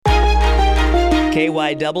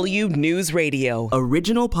KYW News Radio.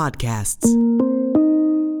 Original podcasts.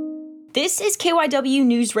 This is KYW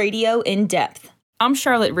News Radio In Depth. I'm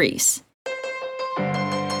Charlotte Reese.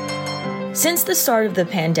 Since the start of the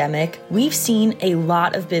pandemic, we've seen a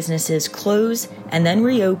lot of businesses close and then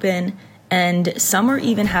reopen, and some are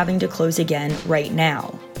even having to close again right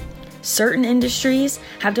now. Certain industries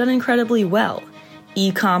have done incredibly well.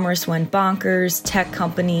 E-commerce went bonkers, tech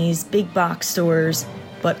companies, big box stores,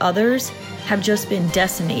 but others have just been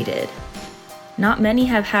decimated. Not many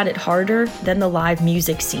have had it harder than the live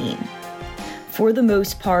music scene. For the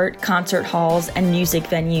most part, concert halls and music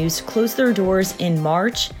venues closed their doors in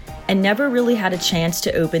March and never really had a chance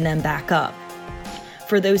to open them back up.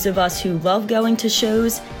 For those of us who love going to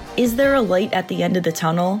shows, is there a light at the end of the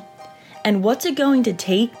tunnel? And what's it going to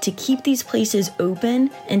take to keep these places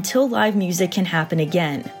open until live music can happen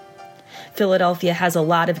again? Philadelphia has a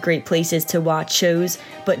lot of great places to watch shows,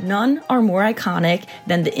 but none are more iconic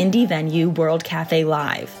than the indie venue World Cafe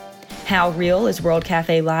Live. Hal Riehl is World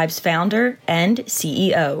Cafe Live's founder and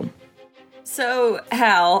CEO. So,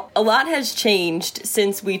 Hal, a lot has changed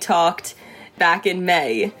since we talked back in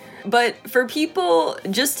May. But for people,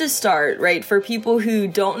 just to start, right, for people who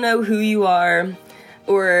don't know who you are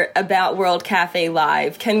or about World Cafe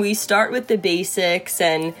Live, can we start with the basics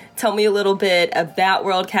and tell me a little bit about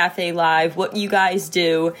World Cafe Live, what you guys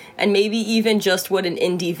do, and maybe even just what an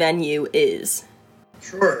indie venue is?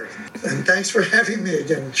 Sure, and thanks for having me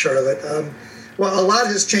again, Charlotte. Well, a lot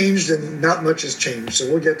has changed and not much has changed, so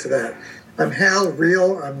we'll get to that. I'm Hal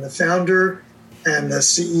Riehl. I'm the founder and the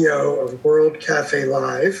CEO of World Cafe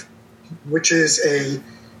Live, which is a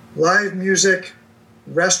live music,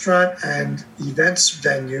 restaurant, and events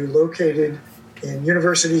venue located in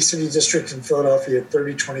University City District in Philadelphia at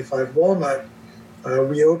 3025 Walnut.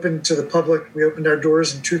 We opened to the public, we opened our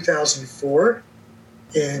doors in 2004.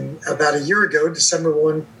 In about a year ago, December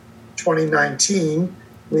 1, 2019,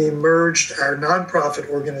 we merged our nonprofit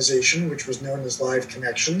organization, which was known as Live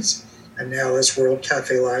Connections, and now is World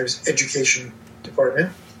Cafe Live's education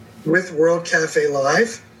department, with World Cafe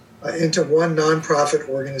Live into one nonprofit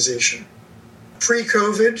organization.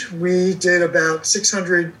 Pre-COVID, we did about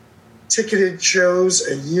 600 ticketed shows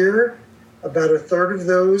a year. About a third of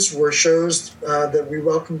those were shows that we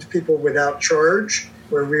welcomed people without charge,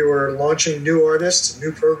 where we were launching new artists,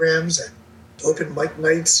 new programs, and open mic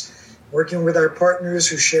nights, working with our partners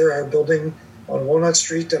who share our building on Walnut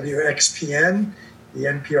Street, WXPN, the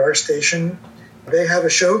NPR station. They have a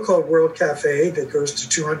show called World Cafe that goes to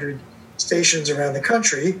 200 stations around the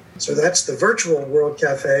country. So that's the virtual World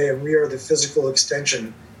Cafe, and we are the physical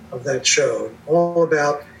extension of that show. All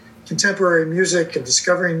about contemporary music and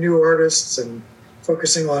discovering new artists and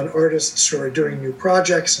focusing on artists who are doing new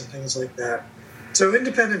projects and things like that. So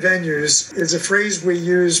independent venues is a phrase we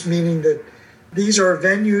use, meaning that these are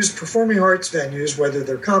venues, performing arts venues, whether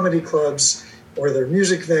they're comedy clubs or they're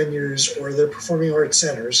music venues or they're performing arts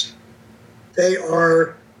centers. They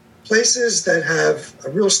are places that have a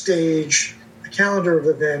real stage, a calendar of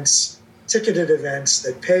events, ticketed events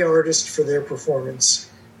that pay artists for their performance.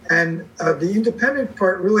 And the independent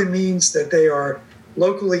part really means that they are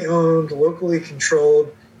locally owned, locally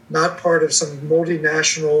controlled, not part of some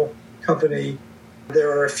multinational company.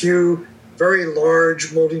 There are a few very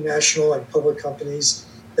large multinational and public companies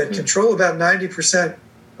that control about 90%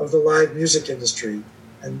 of the live music industry.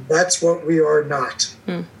 And that's what we are not.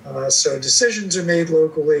 So decisions are made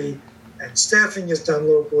locally, and staffing is done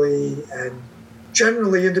locally, and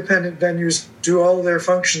generally independent venues do all their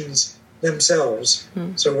functions themselves.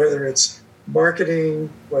 So whether it's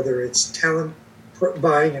marketing, whether it's talent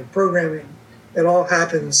buying and programming, it all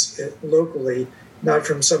happens locally, not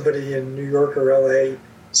from somebody in New York or LA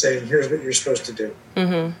saying, here's what you're supposed to do.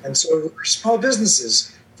 And so we're small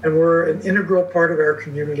businesses, and we're an integral part of our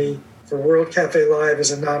community. For World Cafe Live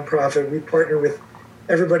as a nonprofit, we partner with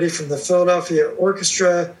everybody from the Philadelphia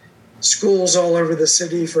Orchestra, schools all over the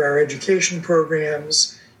city for our education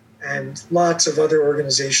programs, and lots of other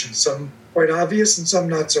organizations, some quite obvious and some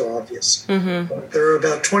not so obvious. But there are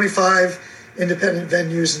about 25 independent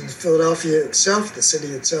venues in Philadelphia itself, the city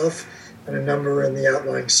itself, and a number in the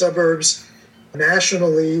outlying suburbs.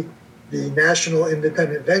 Nationally, the National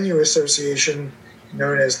Independent Venue Association,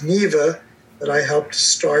 known as NIVA, that I helped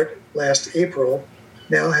start last April,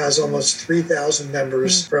 now has almost 3,000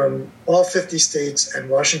 members from all 50 states and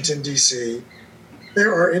Washington, D.C.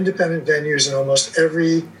 There are independent venues in almost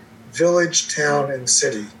every village, town, and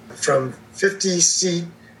city, from 50-seat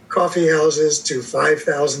coffee houses to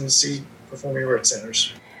 5,000-seat performing arts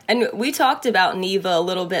centers. And we talked about NIVA a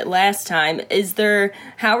little bit last time.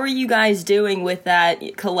 How are you guys doing with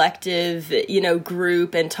that collective,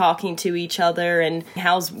 group and talking to each other? And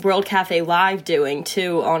how's World Cafe Live doing,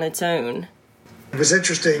 too, on its own? It was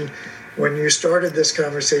interesting when you started this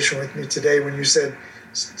conversation with me today, when you said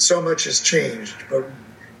so much has changed.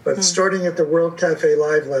 But starting at the World Cafe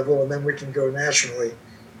Live level, and then we can go nationally,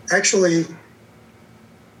 actually,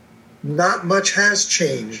 not much has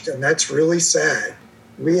changed, and that's really sad.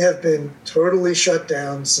 We have been totally shut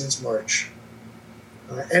down since March.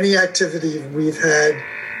 Any activity we've had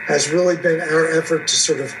has really been our effort to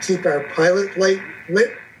sort of keep our pilot light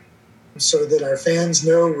lit so that our fans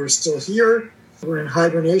know we're still here, we're in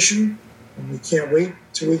hibernation, and we can't wait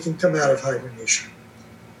till we can come out of hibernation.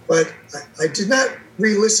 But I did not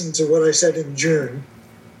re-listen to what I said in June.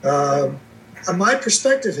 My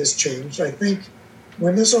perspective has changed. I think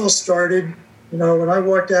when this all started, when I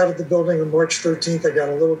walked out of the building on March 13th, I got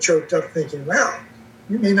a little choked up thinking, wow,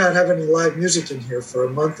 we may not have any live music in here for a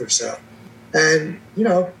month or so. And,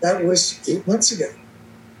 that was 8 months ago.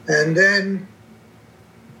 And then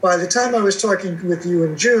by the time I was talking with you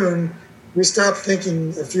in June, we stopped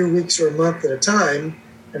thinking a few weeks or a month at a time.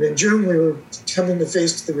 And in June, we were coming to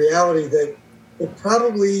face the reality that it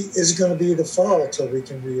probably is going to be the fall till we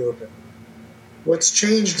can reopen. What's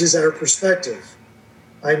changed is our perspective.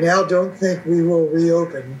 I now don't think we will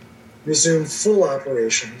resume full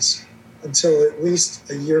operations until at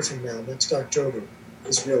least a year from now, next October,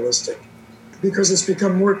 is realistic. Because it's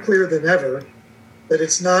become more clear than ever that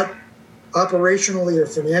it's not operationally or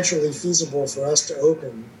financially feasible for us to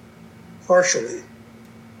open partially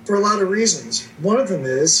for a lot of reasons. One of them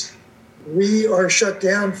is we are shut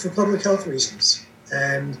down for public health reasons.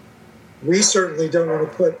 And we certainly don't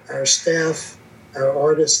want to put our staff, our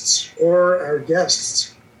artists, or our guests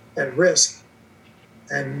at risk.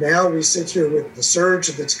 And now we sit here with the surge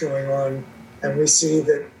that's going on, and we see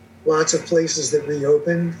that lots of places that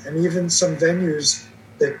reopened, and even some venues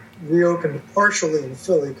that reopened partially and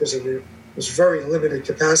fully because it was very limited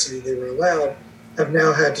capacity they were allowed, have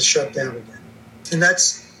now had to shut down again. And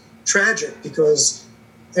that's tragic because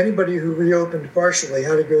anybody who reopened partially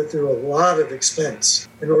had to go through a lot of expense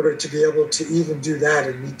in order to be able to even do that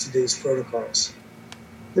and meet today's protocols.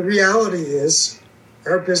 The reality is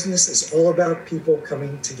our business is all about people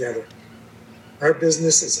coming together. Our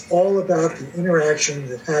business is all about the interaction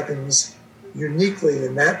that happens uniquely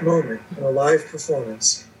in that moment in a live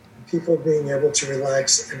performance, and people being able to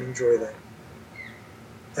relax and enjoy that.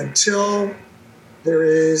 Until there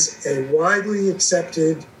is a widely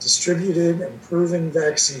accepted, distributed, and proven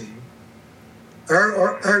vaccine,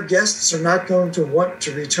 our guests are not going to want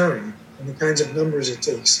to return in the kinds of numbers it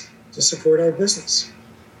takes to support our business.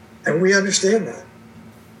 And we understand that.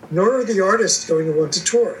 Nor are the artists going to want to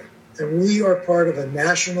tour. And we are part of a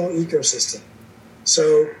national ecosystem.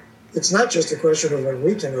 So it's not just a question of when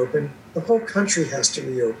we can open, the whole country has to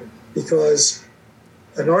reopen. Because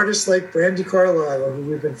an artist like Brandi Carlile, who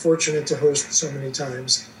we've been fortunate to host so many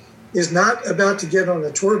times, is not about to get on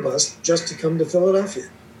a tour bus just to come to Philadelphia.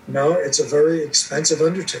 No, it's a very expensive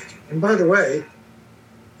undertaking. And by the way,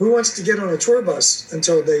 who wants to get on a tour bus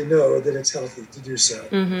until they know that it's healthy to do so?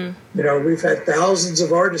 Mm-hmm. We've had thousands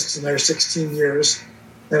of artists in our 16 years,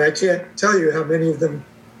 and I can't tell you how many of them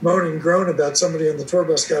moan and groan about somebody on the tour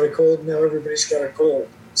bus got a cold, and now everybody's got a cold.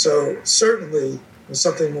 So certainly, with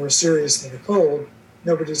something more serious than a cold,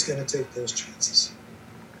 nobody's going to take those chances.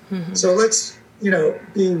 Mm-hmm. So let's,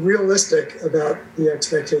 be realistic about the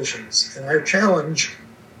expectations. And our challenge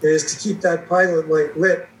is to keep that pilot light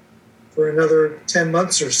lit for another 10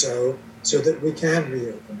 months or so that we can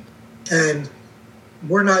reopen. And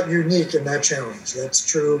we're not unique in that challenge. That's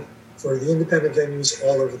true for the independent venues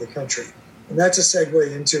all over the country. And that's a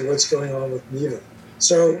segue into what's going on with NIVA.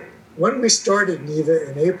 So when we started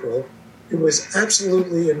NIVA in April, it was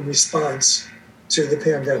absolutely in response to the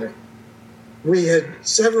pandemic. We had,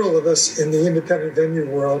 several of us in the independent venue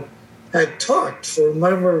world had talked for a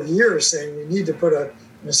number of years saying we need to put an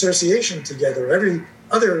association together. Every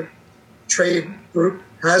other trade group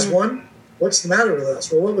has one. What's the matter with us?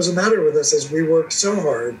 Well, what was the matter with us is we worked so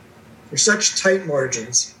hard for such tight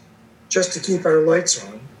margins just to keep our lights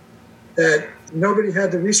on that nobody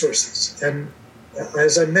had the resources. And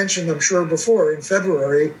as I mentioned, I'm sure before, in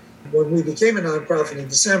February, when we became a nonprofit in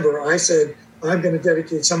December, I said, I'm going to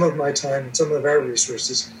dedicate some of my time and some of our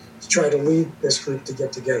resources to try to lead this group to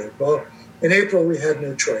get together. Well, in April, we had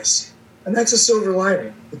no choice. And that's a silver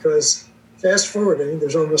lining because fast forwarding,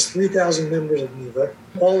 there's almost 3,000 members of NIVA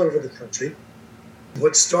all over the country.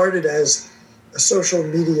 What started as a social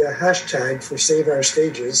media hashtag for Save Our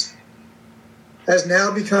Stages has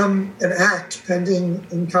now become an act pending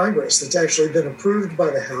in Congress that's actually been approved by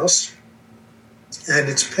the House, and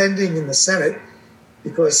it's pending in the Senate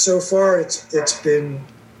because so far it's been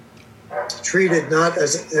treated not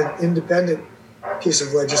as an independent piece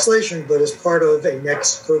of legislation, but as part of a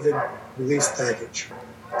next COVID relief package.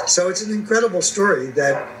 So it's an incredible story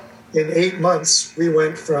that in 8 months we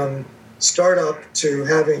went from startup to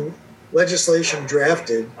having legislation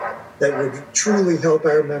drafted that would truly help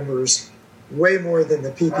our members way more than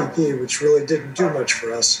the PPP, which really didn't do much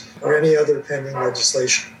for us, or any other pending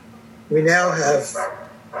legislation. We now have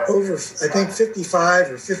over, I think,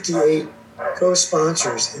 55 or 58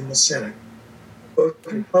 co-sponsors in the Senate, both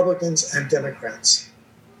Republicans and Democrats.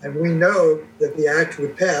 And we know that the act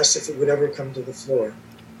would pass if it would ever come to the floor.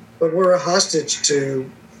 But we're a hostage to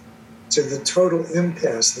the total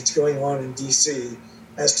impasse that's going on in D.C.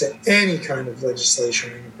 as to any kind of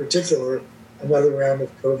legislation, and in particular, another round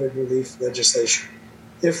of COVID relief legislation.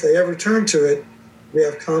 If they ever turn to it, we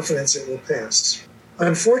have confidence it will pass.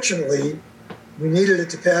 Unfortunately, we needed it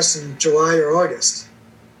to pass in July or August.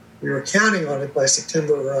 We were counting on it by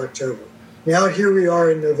September or October. Now here we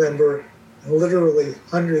are in November, and literally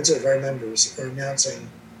hundreds of our members are announcing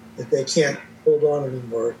that they can't hold on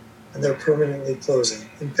anymore, and they're permanently closing.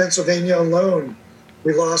 In Pennsylvania alone,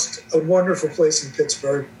 we lost a wonderful place in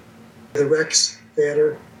Pittsburgh, the Rex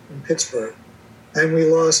Theater in Pittsburgh. And we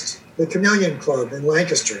lost the Chameleon Club in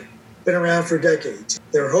Lancaster, been around for decades.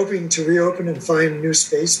 They're hoping to reopen and find new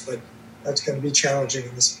space, but that's going to be challenging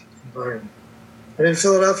in this environment. And in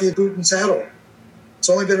Philadelphia, Boot and Saddle. It's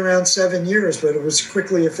only been around 7 years, but it was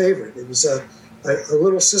quickly a favorite. It was a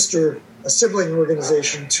little sister, a sibling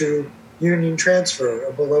organization to Union Transfer,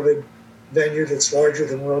 a beloved venue that's larger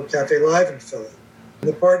than World Cafe Live in Philly. And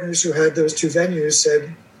the partners who had those two venues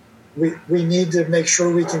said, we need to make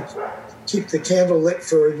sure we can keep the candle lit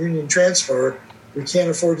for Union Transfer. We can't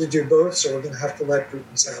afford to do both, so we're going to have to let Boot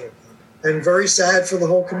and Saddle go. And very sad for the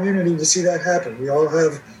whole community to see that happen. We all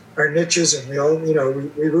have our niches, and we all,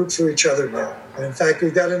 we root for each other now. And in fact,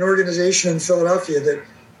 we've got an organization in Philadelphia that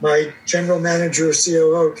my general manager,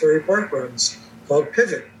 COO, Kerry Park, runs, called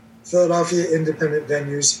Pivot, Philadelphia Independent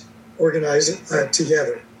Venues Organized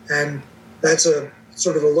Together. And that's a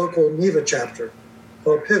sort of a local NEVA chapter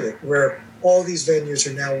called Pivot, where all these venues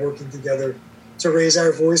are now working together to raise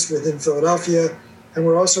our voice within Philadelphia, and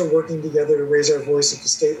we're also working together to raise our voice at the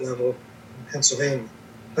state level in Pennsylvania.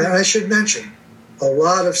 And I should mention, a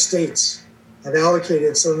lot of states have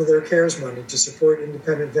allocated some of their CARES money to support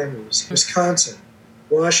independent venues. Wisconsin,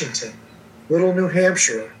 Washington, Little New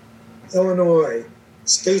Hampshire, Illinois,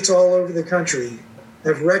 states all over the country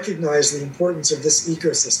have recognized the importance of this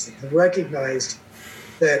ecosystem, have recognized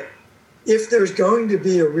that if there's going to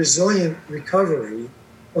be a resilient recovery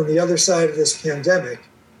on the other side of this pandemic,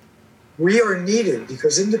 we are needed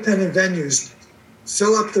because independent venues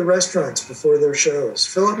fill up the restaurants before their shows,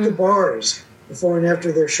 fill up the bars before and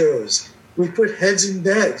after their shows. We put heads in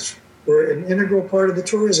beds. We're an integral part of the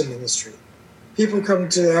tourism industry. People come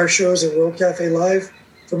to our shows at World Cafe Live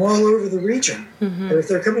from all over the region. Mm-hmm. And if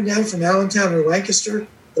they're coming down from Allentown or Lancaster,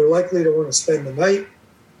 they're likely to want to spend the night.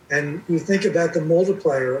 And you think about the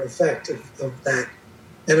multiplier effect of that.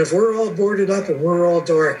 And if we're all boarded up and we're all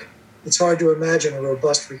dark, it's hard to imagine a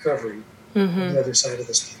robust recovery on the other side of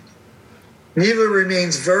this pandemic. NEVA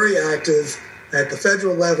remains very active at the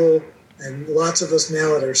federal level, and lots of us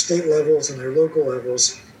now at our state levels and our local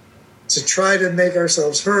levels, to try to make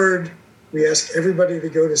ourselves heard. We ask everybody to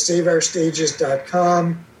go to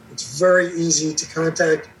saveourstages.com. It's very easy to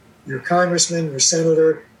contact your congressman, your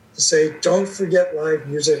senator, to say, don't forget live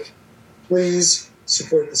music. Please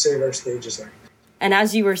support the Save Our Stages Act. And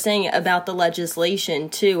as you were saying about the legislation,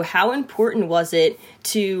 too, how important was it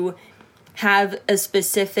to have a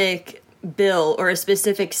specific bill or a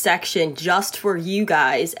specific section just for you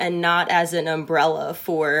guys and not as an umbrella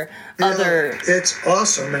for other... It's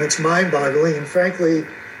awesome and it's mind-boggling. And frankly,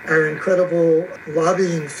 our incredible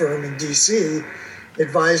lobbying firm in D.C.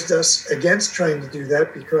 advised us against trying to do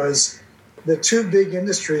that because the two big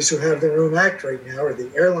industries who have their own act right now are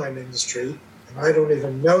the airline industry, and I don't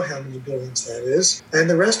even know how many billions that is, and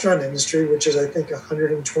the restaurant industry, which is, I think, a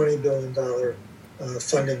 $120 billion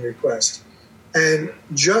funding request. And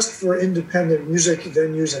just for independent music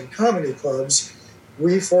venues and comedy clubs,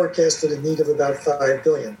 we forecasted a need of about $5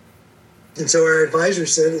 billion. And so our advisor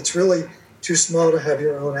said it's really too small to have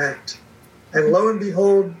your own act. And lo and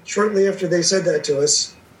behold, shortly after they said that to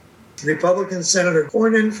us, Republican Senator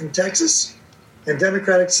Cornyn from Texas and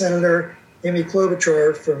Democratic Senator Amy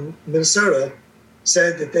Klobuchar from Minnesota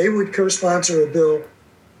said that they would co-sponsor a bill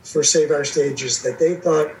for Save Our Stages, that they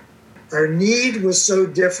thought our need was so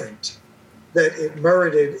different that it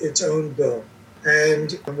merited its own bill.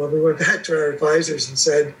 And when we went back to our advisors and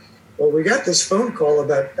said, well, we got this phone call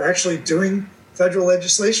about actually doing federal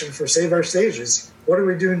legislation for Save Our Stages. What do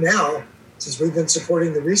we do now, since we've been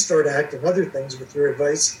supporting the Restart Act and other things with your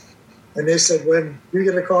advice? And they said, when you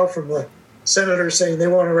get a call from the senator saying they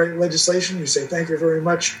want to write legislation, you say, thank you very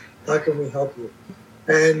much. How can we help you?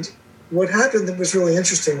 And what happened that was really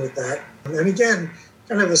interesting with that, and again,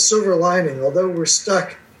 kind of a silver lining, although we're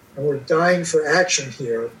stuck and we're dying for action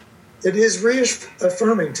here, it is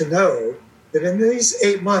reaffirming to know that in these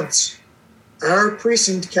 8 months, our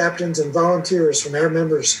precinct captains and volunteers from our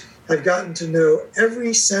members have gotten to know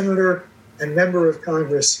every senator and member of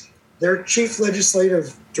Congress, their chief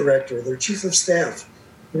legislative director, their chief of staff.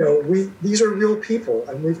 These are real people,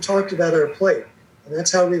 and we've talked about our plight, and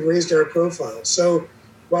that's how we've raised our profile. So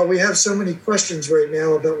while we have so many questions right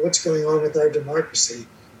now about what's going on with our democracy,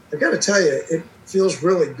 I've got to tell you, it feels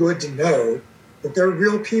really good to know that they're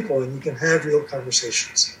real people and you can have real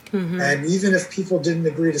conversations. Mm-hmm. And even if people didn't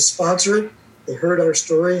agree to sponsor it, they heard our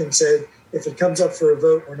story and said, if it comes up for a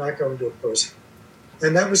vote, we're not going to oppose it.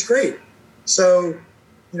 And that was great. So,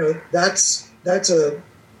 that's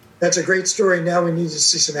a great story. Now we need to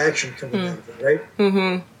see some action coming out of it, right?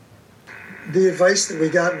 Mm-hmm. The advice that we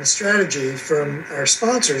got in the strategy from our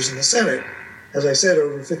sponsors in the Senate, as I said,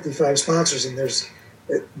 over 55 sponsors, and there's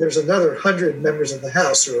another 100 members of the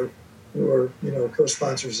House who are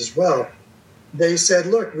co-sponsors as well. They said,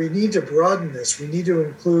 look, we need to broaden this. We need to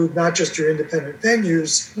include not just your independent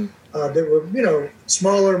venues that were,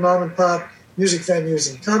 smaller mom and pop music venues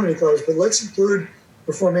and comedy clubs, but let's include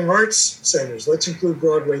performing arts centers. Let's include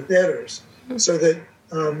Broadway theaters so that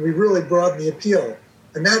we really broaden the appeal.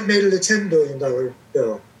 And that made it a $10 billion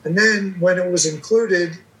bill. And then when it was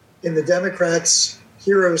included in the Democrats'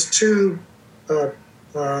 Heroes 2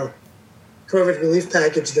 COVID relief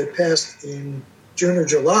package that passed in June or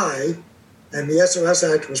July, and the SOS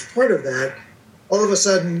Act was part of that, all of a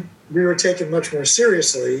sudden we were taken much more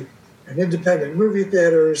seriously, and independent movie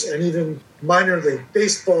theaters and even minor league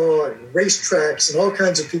baseball and racetracks and all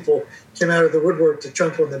kinds of people came out of the woodwork to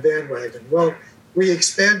jump on the bandwagon. Well, we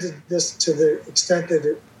expanded this to the extent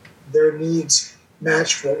that their needs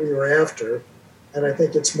matched what we were after, and I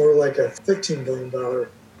think it's more like a $15 billion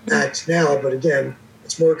act now, but again,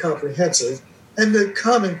 it's more comprehensive. And the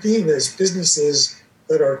common theme is businesses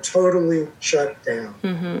that are totally shut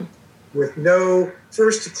down with no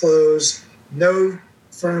first to close, no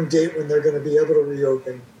firm date when they're going to be able to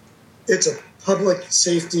reopen. It's a public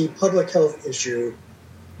safety, public health issue.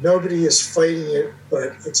 Nobody is fighting it,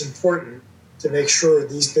 but it's important to make sure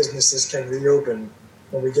these businesses can reopen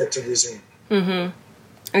when we get to resume.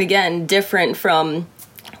 Mm-hmm. Again, different from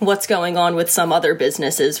what's going on with some other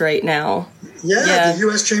businesses right now. Yeah, the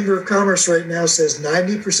U.S. Chamber of Commerce right now says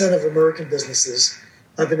 90% of American businesses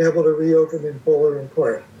have been able to reopen in whole or in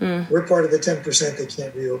part. We're part of the 10% that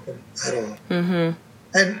can't reopen at all. Mm-hmm.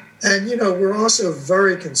 And we're also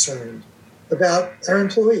very concerned about our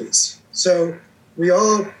employees. So we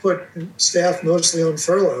all put staff mostly on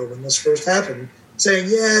furlough when this first happened, saying,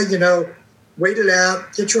 wait it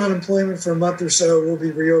out, get your unemployment for a month or so, we'll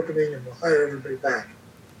be reopening and we'll hire everybody back.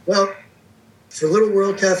 Well, for Little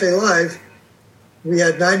World Cafe Live, we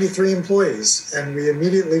had 93 employees, and we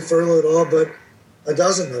immediately furloughed all but a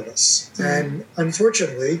dozen of us. And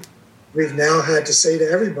unfortunately, we've now had to say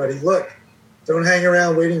to everybody, look, don't hang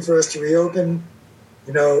around waiting for us to reopen.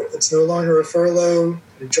 It's no longer a furlough.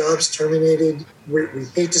 Your job's terminated. We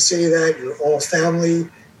hate to say that. You're all family.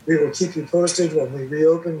 We will keep you posted when we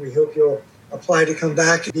reopen. We hope you'll apply to come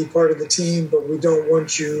back and be part of the team, but we don't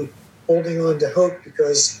want you holding on to hope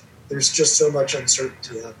because there's just so much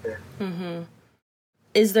uncertainty out there. Mm-hmm.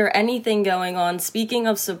 Is there anything going on, speaking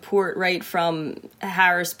of support, right, from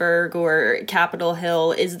Harrisburg or Capitol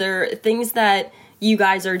Hill, is there things that you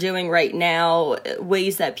guys are doing right now,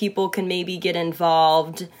 ways that people can maybe get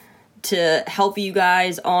involved to help you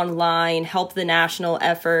guys online, help the national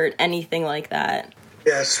effort, anything like that?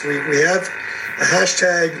 Yes, we have a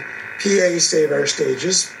hashtag PA Save Our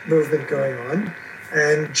Stages movement going on.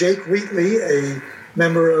 And Jake Wheatley, a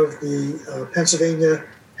member of the Pennsylvania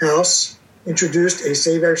House, introduced a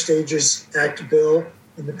Save Our Stages Act bill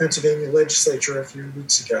in the Pennsylvania legislature a few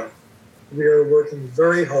weeks ago. We are working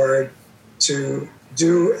very hard to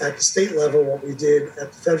do at the state level what we did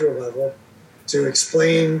at the federal level to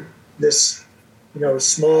explain this,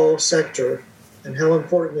 small sector and how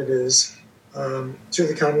important it is to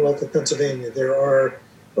the Commonwealth of Pennsylvania. There are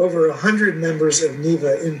over 100 members of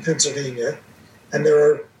NEVA in Pennsylvania, and there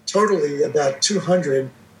are totally about 200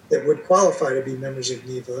 that would qualify to be members of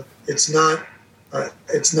NEVA. It's not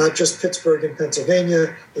It's not just Pittsburgh and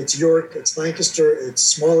Pennsylvania, it's York, it's Lancaster, it's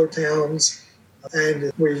smaller towns.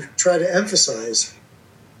 And we try to emphasize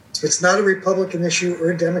it's not a Republican issue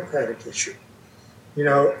or a Democratic issue. You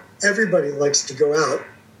know, everybody likes to go out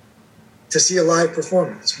to see a live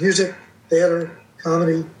performance, music, theater,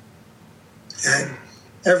 comedy, and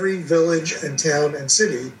every village and town and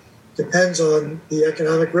city depends on the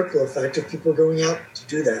economic ripple effect of people going out to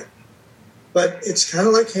do that. But it's kind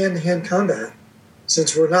of like hand-to-hand combat.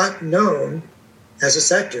 Since we're not known as a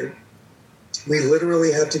sector, we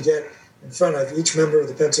literally have to get in front of each member of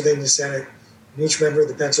the Pennsylvania Senate and each member of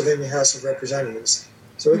the Pennsylvania House of Representatives.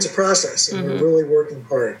 So it's a process, and we're really working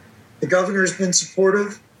hard. The governor's been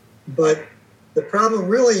supportive, but the problem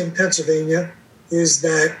really in Pennsylvania is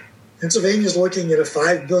that Pennsylvania is looking at a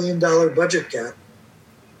 $5 billion budget gap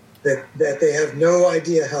that they have no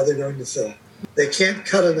idea how they're going to fill. They can't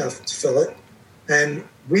cut enough to fill it. And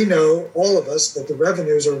we know, all of us, that the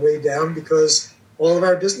revenues are way down because all of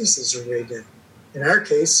our businesses are way down. In our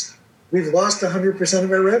case, we've lost 100%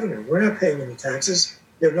 of our revenue. We're not paying any taxes.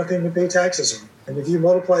 You have nothing to pay taxes on. And if you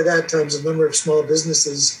multiply that times the number of small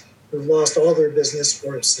businesses who've lost all their business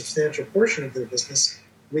or a substantial portion of their business,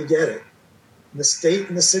 we get it. And the state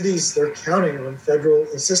and the cities, they're counting on federal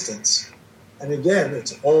assistance. And again,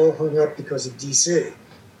 it's all hung up because of D.C.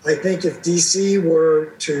 I think if D.C.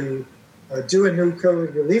 were to do a new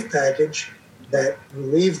COVID relief package that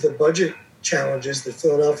relieved the budget challenges that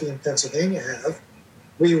Philadelphia and Pennsylvania have,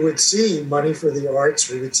 we would see money for the arts,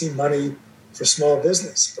 we would see money for small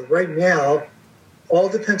business. But right now, all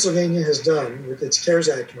that Pennsylvania has done with its CARES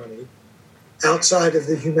Act money, outside of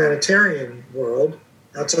the humanitarian world,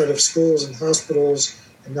 outside of schools and hospitals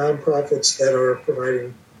and nonprofits that are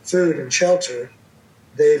providing food and shelter,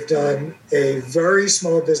 they've done a very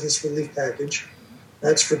small business relief package.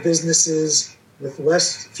 That's for businesses with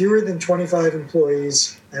fewer than 25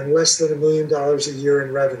 employees and less than $1 million a year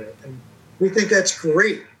in revenue. And we think that's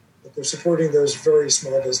great that they're supporting those very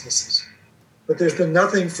small businesses. But there's been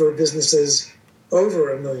nothing for businesses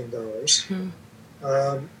over $1 million.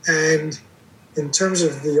 And in terms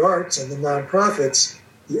of the arts and the nonprofits,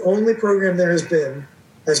 the only program there has been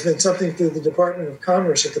something through the Department of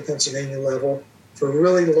Commerce at the Pennsylvania level for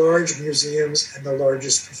really large museums and the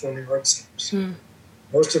largest performing arts centers.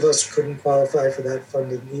 Most of us couldn't qualify for that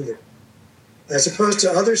funding either. As opposed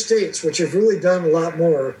to other states, which have really done a lot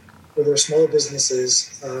more for their small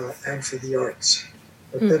businesses and for the arts.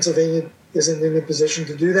 But Pennsylvania isn't in a position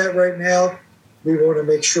to do that right now. We want to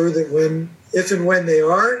make sure that if and when they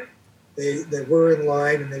are, that we're in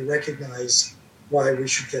line and they recognize why we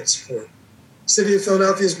should get support. City of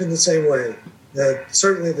Philadelphia has been the same way.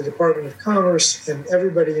 Certainly the Department of Commerce and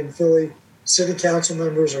everybody in Philly, city council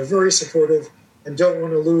members are very supportive and don't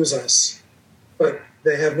want to lose us. But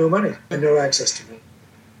they have no money and no access to money.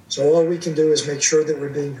 So all we can do is make sure that we're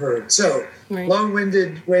being heard. So,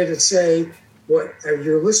 long-winded way to say what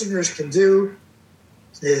your listeners can do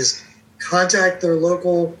is contact their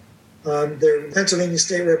local, their Pennsylvania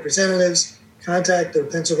state representatives, contact their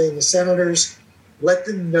Pennsylvania senators, let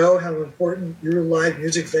them know how important your live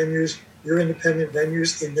music venues, your independent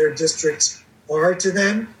venues in their districts are to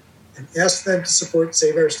them, and ask them to support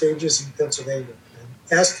Save Our Stages in Pennsylvania,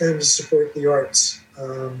 and ask them to support the arts.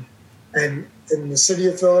 And in the city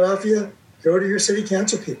of Philadelphia, go to your city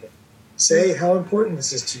council people. Say how important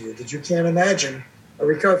this is to you, that you can't imagine a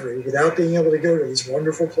recovery without being able to go to these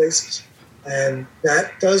wonderful places. And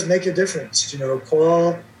that does make a difference.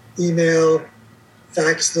 Call, email,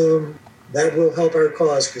 fax them. That will help our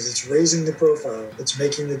cause because it's raising the profile. It's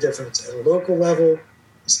making the difference at a local level,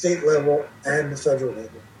 state level, and the federal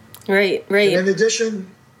level. Right. And in addition,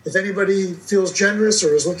 if anybody feels generous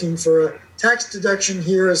or is looking for a tax deduction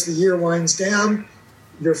here as the year winds down,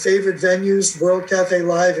 your favorite venues, World Cafe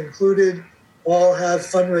Live included, all have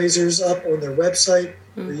fundraisers up on their website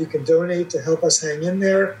where you can donate to help us hang in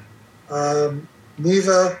there.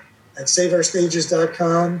 NEVA at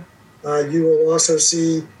saveourstages.com. You will also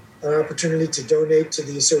see an opportunity to donate to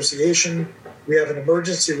the association. We have an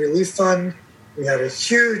emergency relief fund. We had a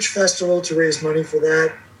huge festival to raise money for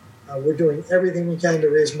that. We're doing everything we can to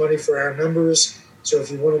raise money for our members. So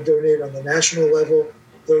if you want to donate on the national level,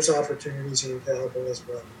 those opportunities are available as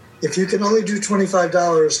well. If you can only do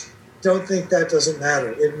 $25, don't think that doesn't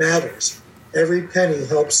matter. It matters. Every penny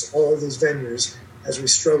helps all of these venues as we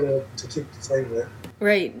struggle to keep the flame lit.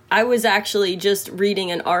 Right. I was actually just reading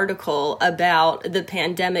an article about the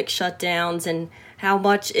pandemic shutdowns and how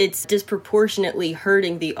much it's disproportionately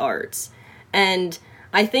hurting the arts. And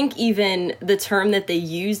I think even the term that they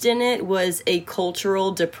used in it was a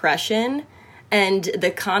cultural depression. and the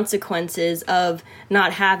consequences of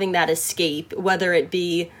not having that escape, whether it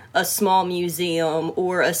be a small museum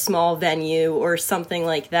or a small venue or something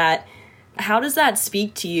like that. How does that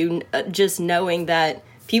speak to you, just knowing that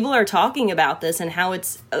people are talking about this and how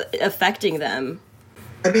it's affecting them?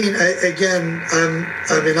 I mean,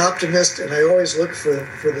 I'm an optimist, and I always look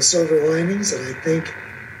for the silver linings, and I think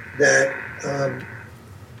that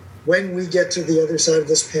when we get to the other side of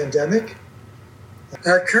this pandemic,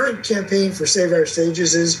 our current campaign for Save Our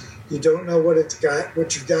Stages is you don't know what you've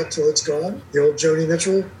got till it's gone, the old Joni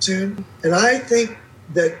Mitchell tune. And I think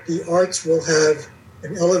that the arts will have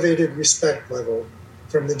an elevated respect level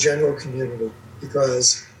from the general community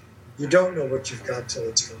because you don't know what you've got till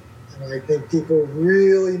it's gone. And I think people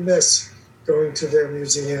really miss going to their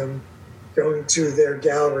museum, going to their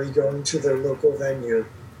gallery, going to their local venue.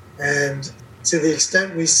 And to the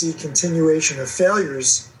extent we see continuation of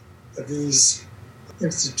failures of these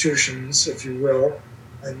institutions, if you will,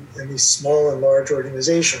 and these small and large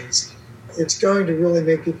organizations, it's going to really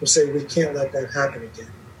make people say, we can't let that happen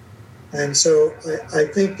again. And so I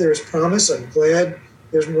think there's promise. I'm glad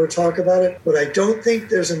there's more talk about it. What I don't think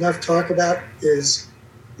there's enough talk about is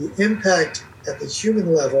the impact at the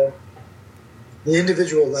human level, the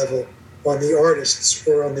individual level, on the artists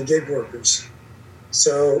or on the gig workers.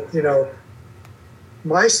 So,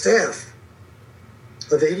 my staff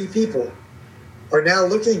of 80 people are now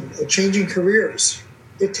looking at changing careers.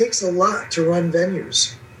 It takes a lot to run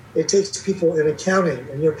venues. It takes people in accounting,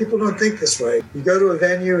 and people don't think this way. You go to a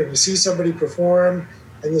venue and you see somebody perform,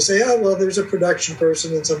 and you say, oh, well, there's a production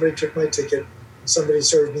person, and somebody took my ticket, and somebody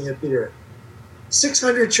served me a beer.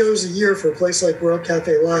 600 shows a year for a place like World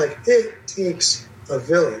Cafe Live, it takes a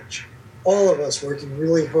village. All of us working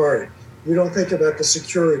really hard. You don't think about the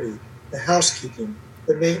security, the housekeeping,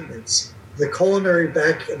 the maintenance, the culinary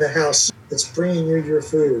back of the house that's bringing you your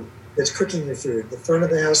food, that's cooking your food, the front of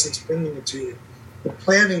the house that's bringing it to you, the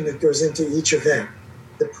planning that goes into each event,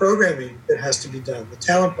 the programming that has to be done, the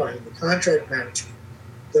talent buying, the contract management,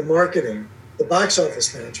 the marketing, the box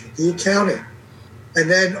office management, the accounting, and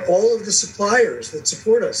then all of the suppliers that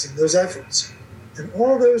support us in those efforts. And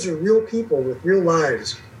all those are real people with real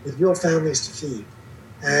lives, with real families to feed.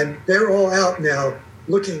 And they're all out now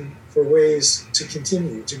looking for ways to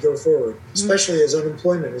continue to go forward, especially as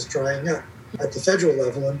unemployment is drying up. At the federal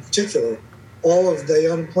level in particular, all of the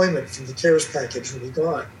unemployment from the CARES package will be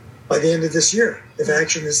gone by the end of this year if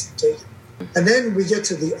action isn't taken. And then we get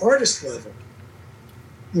to the artist level.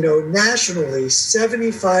 Nationally,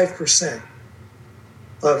 75%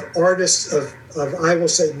 of artists, of I will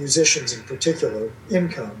say musicians in particular,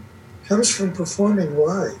 income comes from performing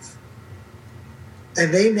live.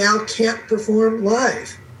 And they now can't perform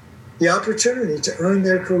live. The opportunity to earn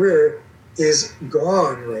their career is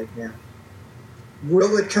gone right now.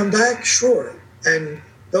 Will it come back? Sure. And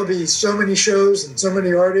there'll be so many shows and so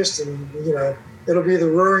many artists, and, it'll be the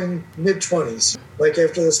roaring mid-20s, like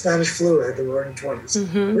after the Spanish flu had the roaring 20s.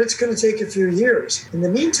 Mm-hmm. But it's going to take a few years. In the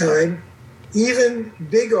meantime, even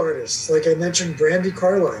big artists, like I mentioned, Brandi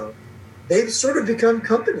Carlile, they've sort of become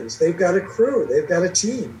companies. They've got a crew. They've got a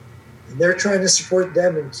team. And they're trying to support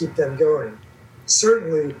them and keep them going.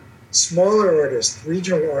 Certainly, smaller artists,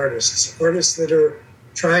 regional artists, artists that are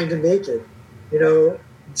trying to make it.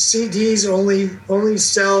 CDs only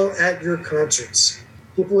sell at your concerts.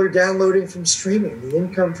 People are downloading from streaming. The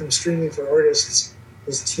income from streaming for artists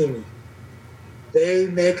is teeny. They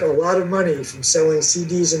make a lot of money from selling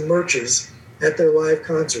CDs and merches at their live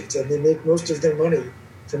concerts, and they make most of their money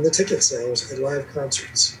from the ticket sales at live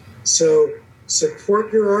concerts. So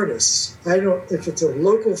support your artists. If it's a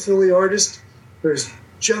local Philly artist who's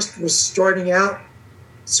just was starting out,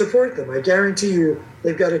 support them. I guarantee you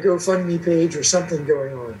they've got a GoFundMe page or something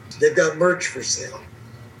going on. They've got merch for sale.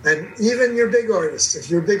 And even your big artists, if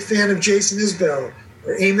you're a big fan of Jason Isbell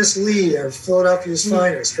or Amos Lee or Philadelphia's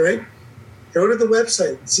Finest, right? Go to the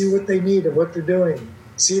website and see what they need and what they're doing.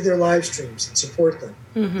 See their live streams and support them.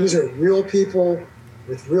 Mm-hmm. These are real people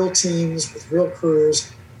with real teams, with real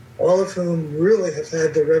crews, all of whom really have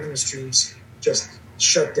had their revenue streams just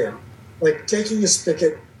shut down. Like taking a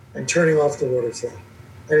spigot and turning off the water flow.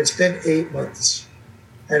 And it's been 8 months.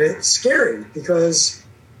 And it's scary because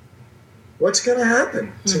what's going to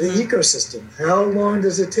happen to the ecosystem? How long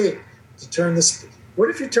does it take to turn the spigot? What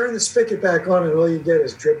if you turn the spigot back on and all you get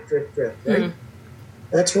is drip, drip, drip, right? Mm-hmm.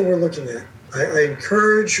 That's what we're looking at. I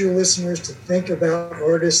encourage your listeners to think about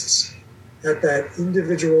artists at that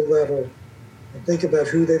individual level and think about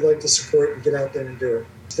who they'd like to support and get out there and do it.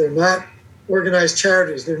 They're not organized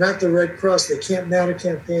charities. They're not the Red Cross. They can't mount a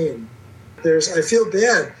campaign. I feel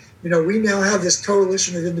bad. We now have this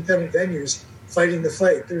coalition of independent venues fighting the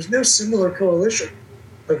fight. There's no similar coalition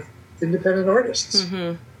of independent artists.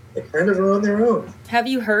 They kind of are on their own. Have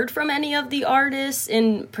you heard from any of the artists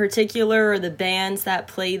in particular or the bands that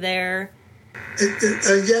play there?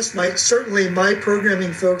 Yes, certainly my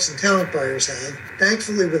programming folks and talent buyers have.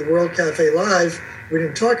 Thankfully, with World Cafe Live, we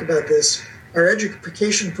didn't talk about this. Our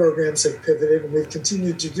education programs have pivoted, and we've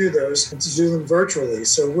continued to do those and to do them virtually.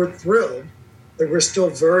 So we're thrilled that we're still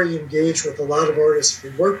very engaged with a lot of artists we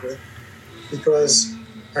work with, because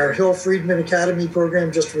our Hill Friedman Academy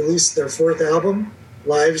program just released their 4th album,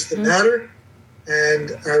 Lives That Matter,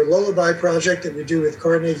 and our Lullaby project that we do with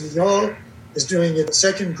Carnegie Hall is doing a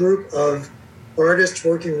second group of artists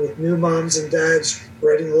working with new moms and dads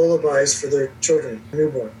writing lullabies for their children,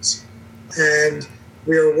 newborns. And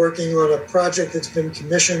we are working on a project that's been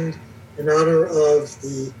commissioned in honor of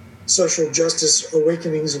the social justice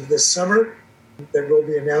awakenings of this summer that we'll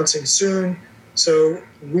be announcing soon. So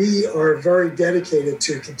we are very dedicated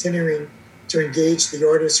to continuing to engage the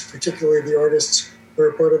artists, particularly the artists who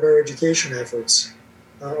are part of our education efforts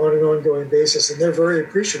on an ongoing basis. And they're very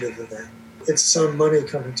appreciative of that. It's some money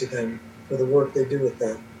coming to them for the work they do with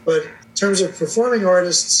that. But in terms of performing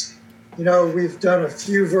artists, we've done a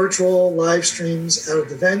few virtual live streams out of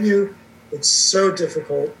the venue. It's so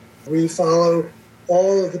difficult. We follow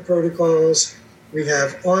all of the protocols. We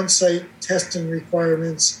have on-site testing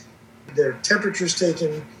requirements. Their temperatures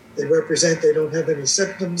taken. They don't have any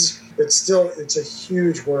symptoms, but still it's a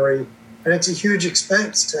huge worry. And it's a huge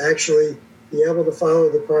expense to actually be able to follow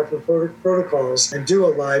the proper protocols and do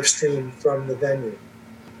a live stream from the venue.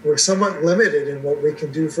 We're somewhat limited in what we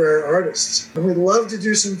can do for our artists. And we'd love to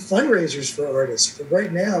do some fundraisers for artists. But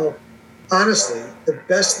right now, honestly, the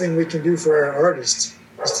best thing we can do for our artists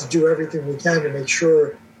is to do everything we can to make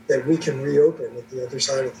sure that we can reopen at the other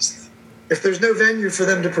side of this thing. If there's no venue for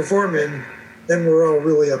them to perform in, then we're all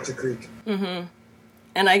really up the creek. Mm-hmm.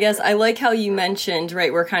 And I guess I like how you mentioned,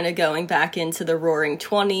 right, we're kind of going back into the roaring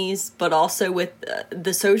 20s, but also with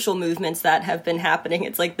the social movements that have been happening.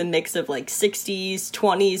 It's like the mix of like 60s,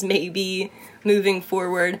 20s maybe, moving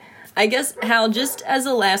forward. I guess, Hal, just as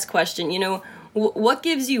a last question, what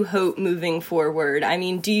gives you hope moving forward? I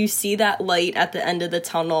mean, do you see that light at the end of the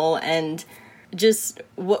tunnel? And just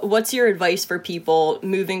what's your advice for people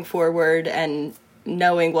moving forward and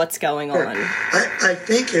knowing what's going on? I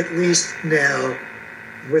think at least now,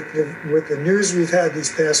 with the news we've had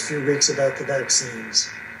these past few weeks about the vaccines,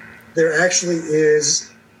 there actually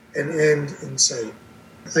is an end in sight.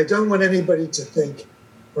 I don't want anybody to think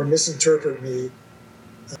or misinterpret me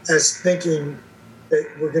as thinking that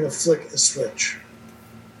we're going to flick a switch.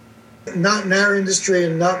 Not in our industry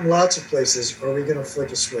and not in lots of places are we going to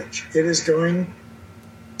flick a switch. It is going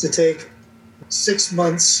to take 6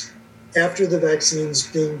 months after the vaccines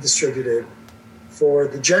being distributed for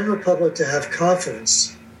the general public to have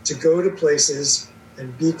confidence to go to places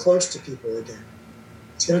and be close to people again.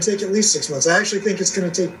 It's going to take at least 6 months. I actually think it's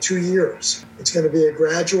going to take 2 years. It's going to be a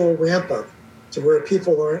gradual ramp up to where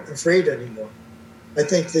people aren't afraid anymore. I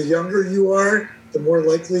think the younger you are, the more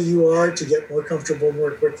likely you are to get more comfortable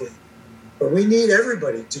more quickly. But we need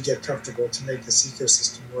everybody to get comfortable to make this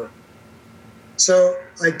ecosystem work. So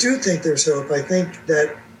I do think there's hope. I think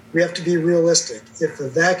that we have to be realistic. If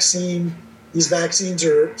these vaccines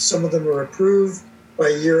some of them are approved by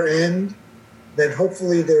year end, then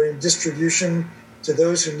hopefully they're in distribution to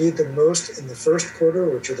those who need them most in the first quarter,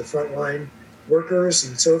 which are the frontline workers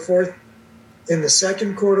and so forth. In the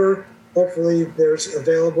second quarter, hopefully there's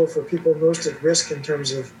available for people most at risk in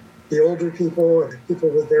terms of the older people and people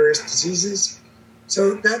with various diseases.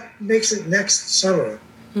 So that makes it next summer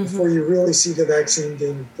before you really see the vaccine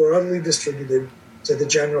being broadly distributed to the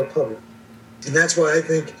general public. And that's why I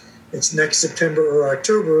think it's next September or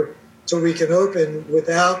October, so we can open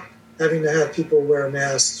without having to have people wear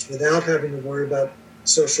masks, without having to worry about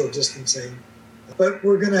social distancing. But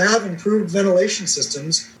we're going to have improved ventilation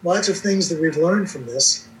systems, lots of things that we've learned from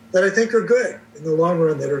this that I think are good in the long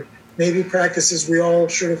run, that are maybe practices we all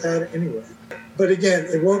should have had anyway. But again,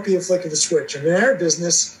 it won't be a flick of the switch. And in our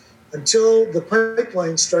business, until the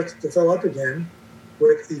pipeline starts to fill up again,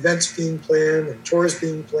 with events being planned and tours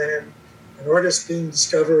being planned and artists being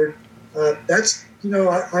discovered,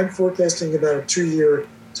 I'm forecasting about a 2-year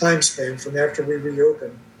time span from after we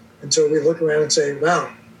reopen until we look around and say,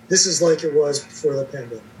 wow, this is like it was before the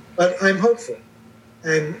pandemic. But I'm hopeful.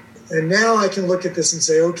 And now I can look at this and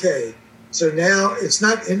say, okay, so now it's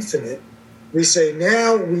not infinite. We say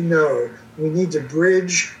now we know we need to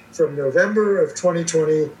bridge from November of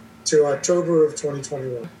 2020 to October of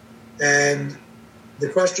 2021. And the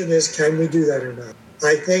question is, can we do that or not?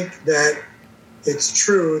 I think that it's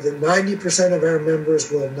true that 90% of our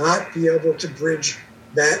members will not be able to bridge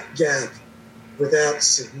that gap without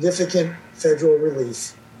significant federal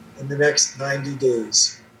relief in the next 90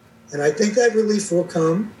 days. And I think that relief will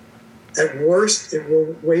come. At worst, it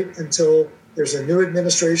will wait until there's a new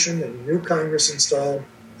administration and a new Congress installed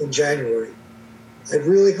in January. I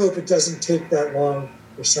really hope it doesn't take that long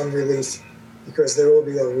for some relief, because there will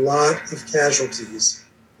be a lot of casualties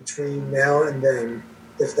between now and then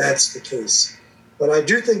if that's the case. But I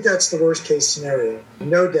do think that's the worst case scenario.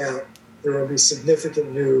 No doubt there will be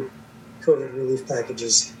significant new COVID relief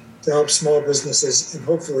packages to help small businesses and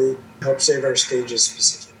hopefully help save our stages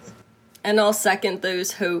specifically. And I'll second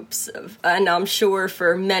those hopes, and I'm sure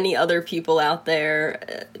for many other people out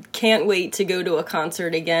there, can't wait to go to a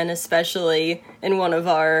concert again, especially in one of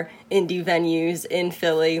our indie venues in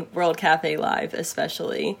Philly, World Cafe Live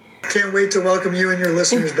especially. Can't wait to welcome you and your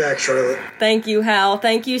listeners back, Charlotte. Thank you, Hal.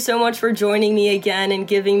 Thank you so much for joining me again and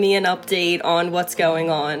giving me an update on what's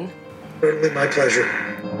going on. Certainly my pleasure.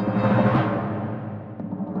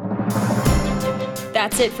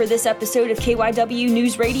 That's it for this episode of KYW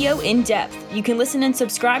News Radio In Depth. You can listen and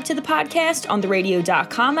subscribe to the podcast on the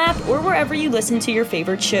radio.com app or wherever you listen to your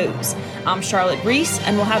favorite shows. I'm Charlotte Reese,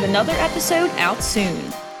 and we'll have another episode out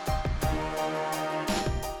soon.